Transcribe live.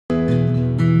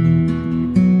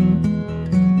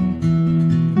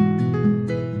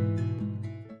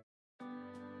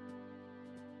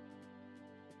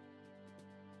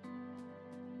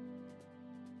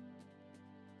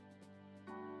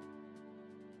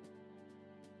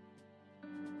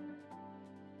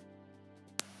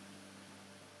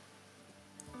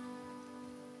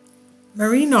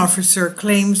Marine officer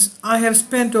claims, "I have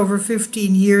spent over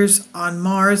 15 years on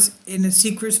Mars in a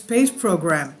secret space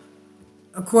program."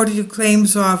 According to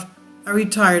claims of a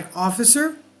retired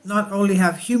officer, not only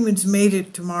have humans made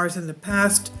it to Mars in the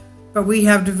past, but we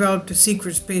have developed a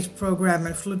secret space program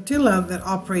and flotilla that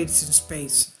operates in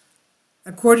space.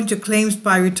 According to claims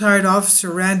by retired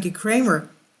officer Randy Kramer,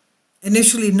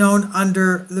 initially known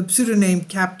under the pseudonym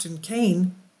Captain K,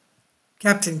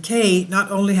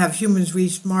 not only have humans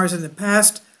reached Mars in the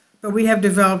past, but we have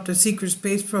developed a secret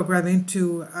space program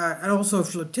and also a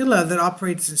flotilla that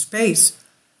operates in space.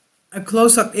 A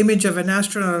close-up image of an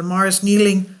astronaut on Mars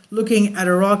kneeling, looking at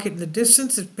a rocket in the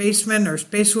distance, a spaceman or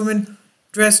spacewoman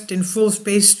dressed in full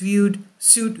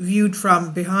suit viewed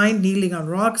from behind, kneeling on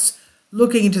rocks,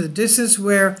 looking into the distance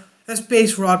where a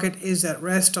space rocket is at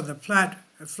rest on the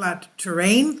flat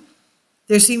terrain.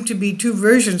 There seem to be two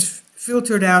versions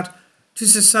filtered out to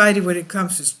society when it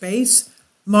comes to space,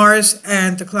 Mars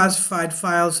and the classified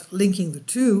files linking the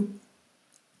two.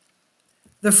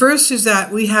 The first is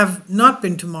that we have not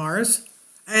been to Mars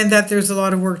and that there's a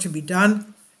lot of work to be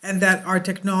done and that our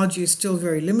technology is still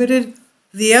very limited.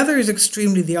 The other is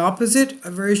extremely the opposite,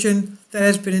 a version that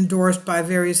has been endorsed by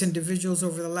various individuals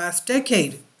over the last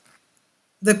decade.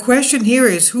 The question here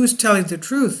is, who's telling the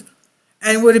truth?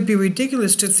 And would it be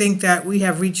ridiculous to think that we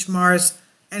have reached Mars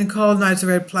and colonized the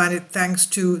red planet thanks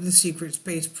to the secret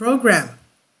space program?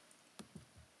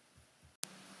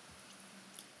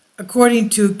 According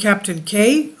to Captain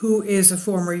K, who is a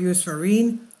former U.S.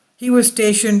 Marine, he was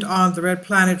stationed on the red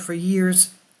planet for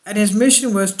years, and his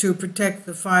mission was to protect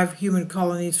the 5 human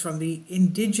colonies from the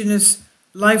indigenous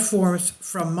life forms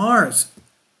from Mars.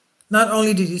 Not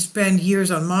only did he spend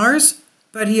years on Mars,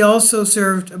 but he also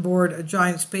served aboard a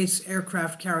giant space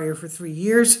aircraft carrier for 3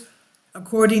 years.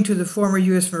 According to the former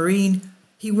U.S. Marine,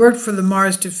 he worked for the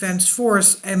Mars Defense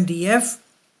Force, MDF,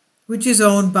 which is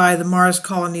owned by the Mars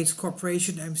Colonies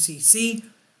Corporation, MCC,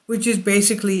 which is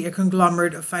basically a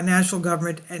conglomerate of financial,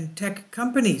 government, and tech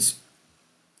companies.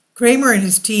 Kramer and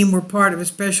his team were part of a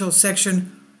special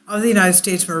section of the United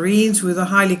States Marines with a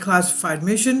highly classified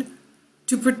mission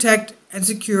to protect and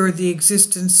secure the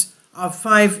existence of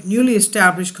 5 newly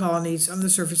established colonies on the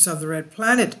surface of the red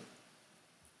planet.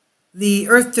 The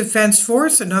Earth Defense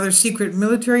Force, another secret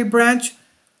military branch,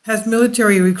 has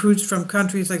military recruits from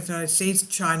countries like the United States,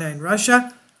 China, and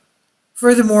Russia.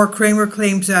 Furthermore, Kramer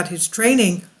claims that his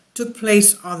training took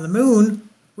place on the moon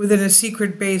within a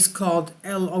secret base called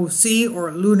LOC, or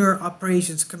Lunar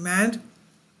Operations Command,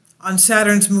 on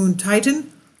Saturn's moon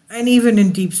Titan, and even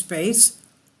in deep space.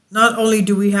 Not only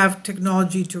do we have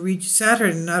technology to reach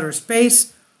Saturn in outer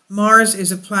space, Mars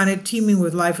is a planet teeming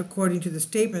with life, according to the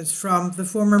statements from the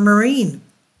former Marine.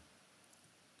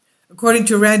 According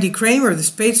to Randy Kramer, the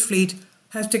space fleet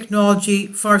has technology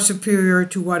far superior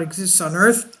to what exists on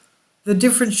Earth. The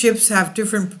different ships have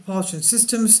different propulsion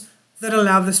systems that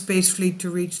allow the space fleet to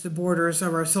reach the borders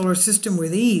of our solar system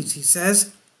with ease, he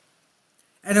says.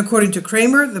 And according to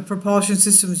Kramer, the propulsion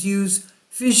systems use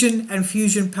fission and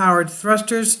fusion-powered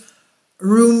thrusters,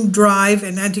 room drive,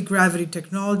 and anti-gravity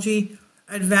technology,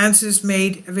 advances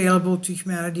made available to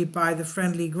humanity by the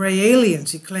friendly gray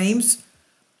aliens, he claims.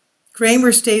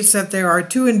 Kramer states that there are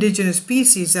 2 indigenous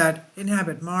species that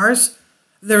inhabit Mars,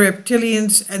 the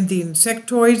reptilians and the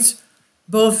insectoids,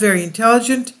 both very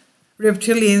intelligent.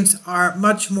 Reptilians are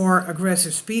much more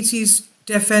aggressive species,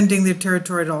 defending their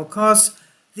territory at all costs.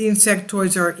 The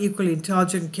insectoids are equally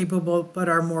intelligent and capable, but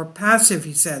are more passive,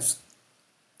 he says.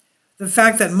 The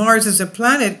fact that Mars is a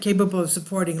planet capable of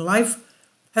supporting life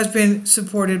has been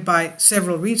supported by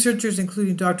several researchers,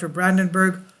 including Dr.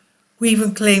 Brandenburg, who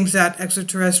even claims that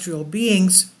extraterrestrial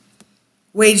beings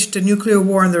waged a nuclear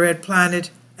war on the red planet,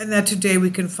 and that today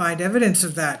we can find evidence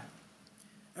of that.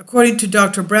 According to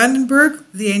Dr. Brandenburg,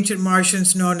 the ancient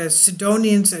Martians known as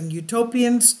Sidonians and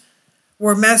Utopians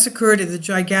were massacred in the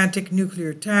gigantic nuclear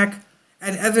attack,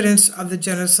 and evidence of the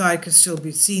genocide can still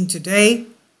be seen today.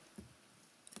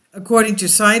 According to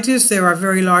scientists, there are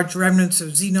very large remnants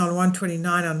of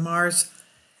xenon-129 on Mars,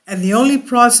 and the only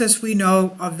process we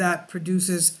know of that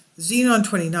produces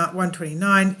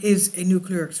xenon-129 is a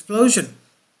nuclear explosion.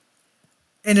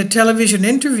 In a television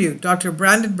interview, Dr.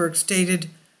 Brandenburg stated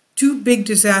 2 big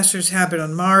disasters happened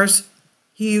on Mars.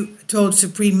 He told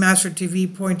Supreme Master TV,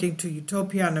 pointing to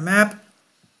Utopia on a map.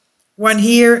 One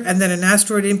here, and then an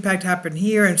asteroid impact happened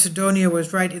here, and Sidonia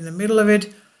was right in the middle of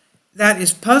it. That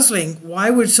is puzzling. Why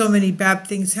would so many bad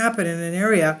things happen in an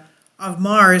area of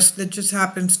Mars that just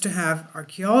happens to have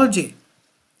archaeology?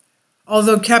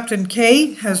 Although Captain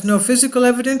K has no physical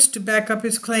evidence to back up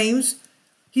his claims,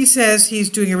 he says he's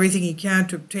doing everything he can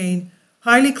to obtain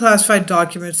highly classified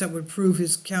documents that would prove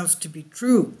his accounts to be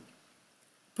true.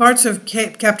 Parts of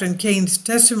Captain Kane's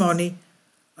testimony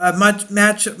match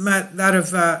that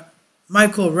of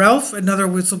Michael Ralph, another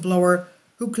whistleblower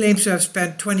who claims to have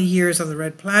spent 20 years on the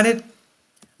Red Planet.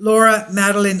 Laura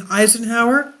Madeline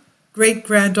Eisenhower,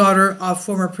 great-granddaughter of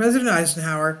former President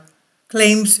Eisenhower,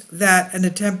 claims that an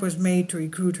attempt was made to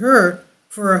recruit her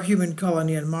for a human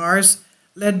colony on Mars,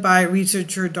 led by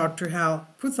researcher Dr. Hal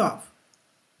Puthoff.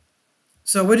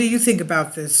 So what do you think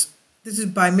about this? This is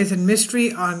by Myth and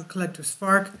Mystery on Collective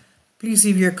Spark. Please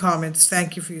leave your comments.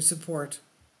 Thank you for your support.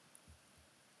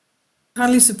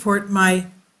 Kindly support my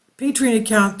Patreon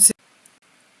account.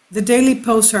 The daily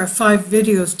posts are 5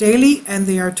 videos daily, and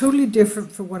they are totally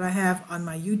different from what I have on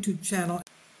my YouTube channel.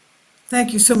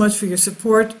 Thank you so much for your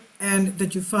support and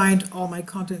that you find all my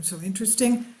content so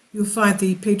interesting. You'll find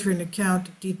the Patreon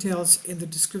account details in the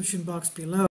description box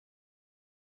below.